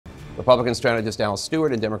Republican strategist Alice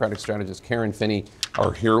Stewart and Democratic strategist Karen Finney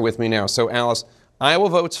are here with me now. So, Alice, Iowa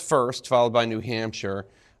votes first, followed by New Hampshire.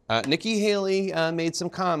 Nikki Haley made some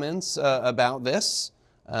comments about this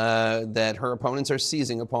that her opponents are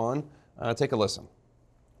seizing upon. Take a listen.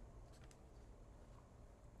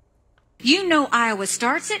 You know Iowa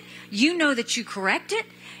starts it. You know that you correct it.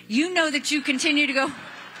 You know that you continue to go.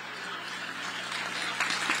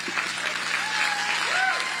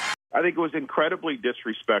 I think it was incredibly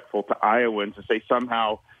disrespectful to Iowans to say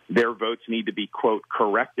somehow their votes need to be, quote,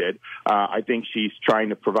 corrected. I think she's trying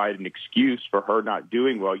to provide an excuse for her not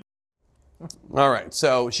doing well. All right.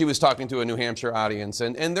 So she was talking to a New Hampshire audience,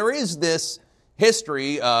 and there is this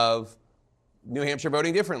history of New Hampshire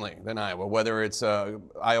voting differently than Iowa, whether it's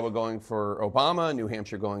Iowa going for Obama, New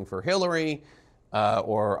Hampshire going for Hillary,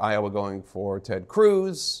 or Iowa going for Ted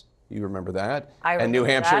Cruz. You remember that? And New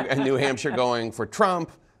Hampshire going for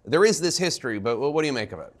Trump. There is this history, but what do you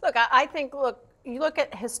make of it? Look, I think, you look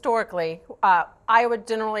at historically, Iowa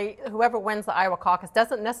generally, whoever wins the Iowa caucus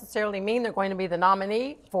doesn't necessarily mean they're going to be the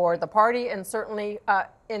nominee for the party and certainly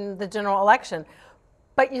in the general election.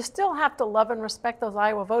 But you still have to love and respect those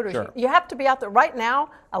Iowa voters. Sure. You have to be out there. Right now,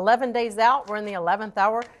 11 days out, we're in the 11th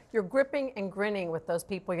hour, you're gripping and grinning with those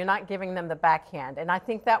people. You're not giving them the backhand. And I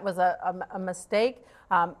think that was a mistake.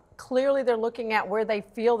 Clearly, they're looking at where they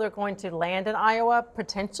feel they're going to land in Iowa,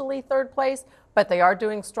 potentially third place, but they are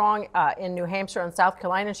doing strong in New Hampshire and South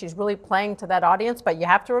Carolina. She's really playing to that audience. But you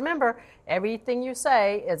have to remember, everything you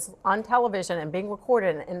say is on television and being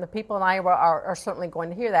recorded, and the people in Iowa are certainly going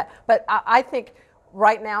to hear that. But I think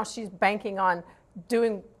right now she's banking on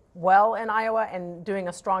doing well in Iowa and doing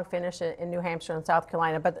a strong finish in New Hampshire and South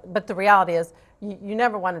Carolina. But the reality is you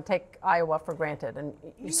never want to take Iowa for granted, and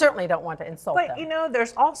you certainly don't want to insult them. But, you know,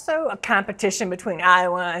 there's also a competition between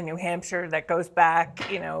Iowa and New Hampshire that goes back,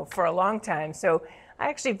 you know, for a long time. So I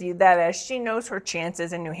actually view that as she knows her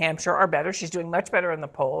chances in New Hampshire are better. She's doing much better in the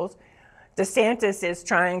polls. DeSantis is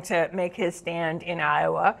trying to make his stand in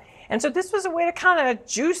Iowa. And so this was a way to kind of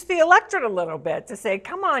juice the electorate a little bit, to say,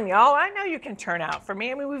 come on, y'all, I know you can turn out for me.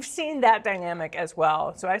 I mean, we've seen that dynamic as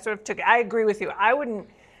well. So I sort of I agree with you. I wouldn't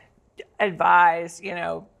advise, you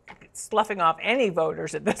know, sloughing off any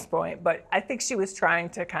voters at this point, but I think she was trying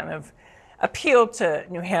to kind of appeal to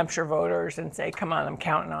New Hampshire voters and say, come on, I'm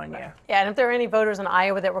counting on you. Yeah, and if there are any voters in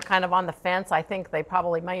Iowa that were kind of on the fence, I think they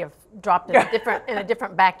probably may have dropped in a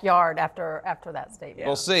different backyard after that statement.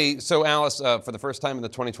 We'll see. So, Alice, for the first time in the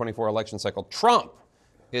 2024 election cycle, Trump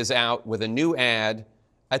is out with a new ad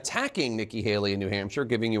attacking Nikki Haley in New Hampshire,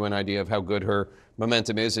 giving you an idea of how good her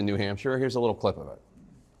momentum is in New Hampshire. Here's a little clip of it.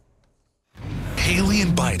 Haley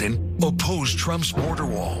and Biden oppose Trump's border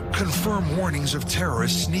wall, confirm warnings of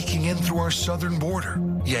terrorists sneaking in through our southern border.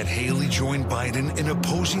 Yet Haley joined Biden in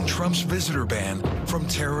opposing Trump's visitor ban from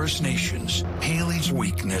terrorist nations. Haley's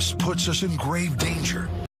weakness puts us in grave danger.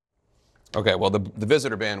 Okay, well, the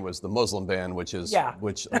visitor ban was the Muslim ban, which was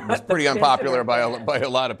pretty unpopular by a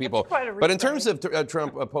lot of people. But in terms of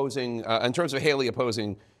Trump opposing, in terms of Haley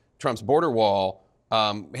opposing Trump's border wall,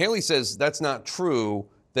 Haley says that's not true,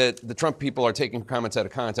 that the Trump people are taking comments out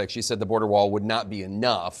of context. She said the border wall would not be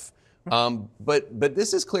enough. But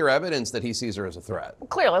this is clear evidence that he sees her as a threat.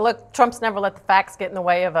 Clearly, look, Trump's never let the facts get in the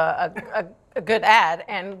way of a good ad,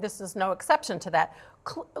 and this is no exception to that.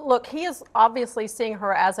 Look, he is obviously seeing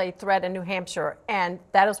her as a threat in New Hampshire, and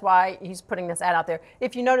that is why he's putting this ad out there.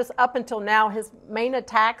 If you notice, up until now, his main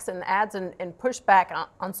attacks and ads and pushback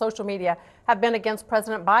on social media have been against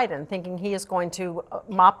President Biden, thinking he is going to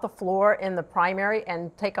mop the floor in the primary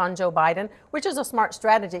and take on Joe Biden, which is a smart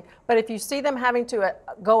strategy. But if you see them having to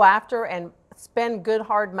go after and spend good,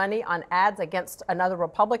 hard money on ads against another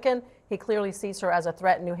Republican, he clearly sees her as a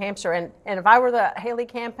threat in New Hampshire. And if I were the Haley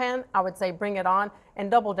campaign, I would say bring it on and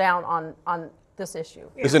double down on this issue.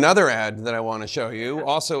 There's another ad that I want to show you,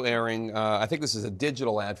 also airing, I think this is a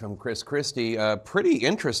digital ad from Chris Christie. Pretty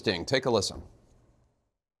interesting. Take a listen.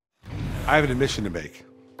 I have an admission to make.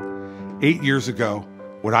 8 years ago,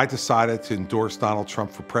 when I decided to endorse Donald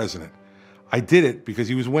Trump for president, I did it because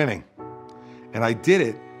he was winning. And I did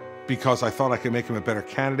it because I thought I could make him a better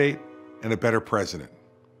candidate and a better president.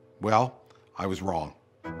 Well, I was wrong.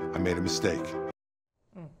 I made a mistake.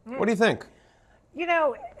 What do you think? You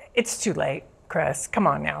know, it's too late, Chris. Come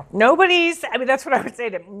on now. Nobody's, I mean, that's what I would say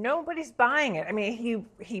to him. Nobody's buying it. I mean,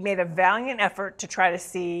 he made a valiant effort to try to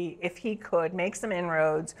see if he could make some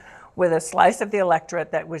inroads with a slice of the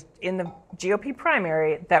electorate that was in the GOP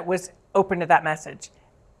primary that was open to that message.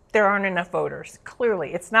 There aren't enough voters.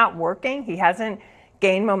 Clearly, it's not working. He hasn't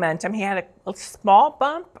gained momentum. He had a small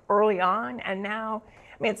bump early on, and now,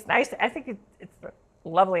 I mean, it's nice. I think it's a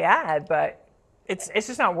lovely ad, but it's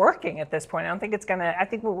just not working at this point. I don't think it's gonna. I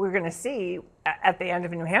think what we're gonna see at the end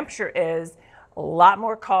of New Hampshire is a lot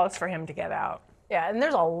more calls for him to get out. Yeah, and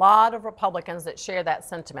there's a lot of Republicans that share that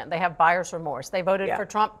sentiment. They have buyer's remorse. They voted for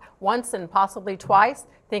Trump once and possibly twice,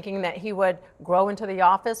 thinking that he would grow into the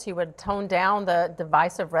office, he would tone down the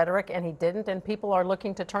divisive rhetoric, and he didn't, and people are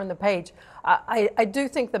looking to turn the page. I do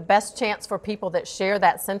think the best chance for people that share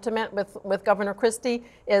that sentiment with Governor Christie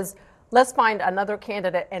is let's find another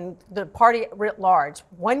candidate and the party writ large.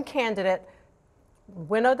 One candidate,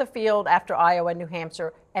 winnow the field after Iowa and New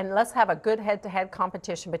Hampshire, and let's have a good head-to-head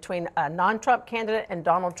competition between a non-Trump candidate and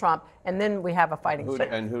Donald Trump, and then we have a fighting fit.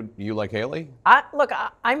 And who do you like, Haley?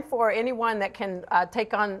 I'm for anyone that can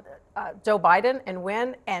take on Joe Biden and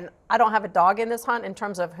win, and I don't have a dog in this hunt in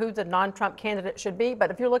terms of who the non-Trump candidate should be, but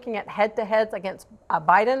if you're looking at head-to-heads against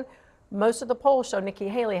Biden, most of the polls show Nikki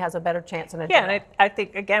Haley has a better chance in a Yeah, and I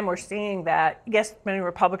think, again, we're seeing that, yes, many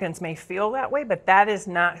Republicans may feel that way, but that is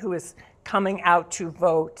not who is coming out to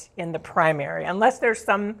vote in the primary. Unless there's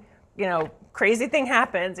some, crazy thing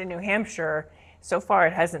happens in New Hampshire, so far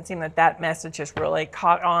it hasn't seemed that message has really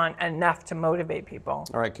caught on enough to motivate people.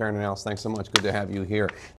 All right, Karen and Alice, thanks so much. Good to have you here.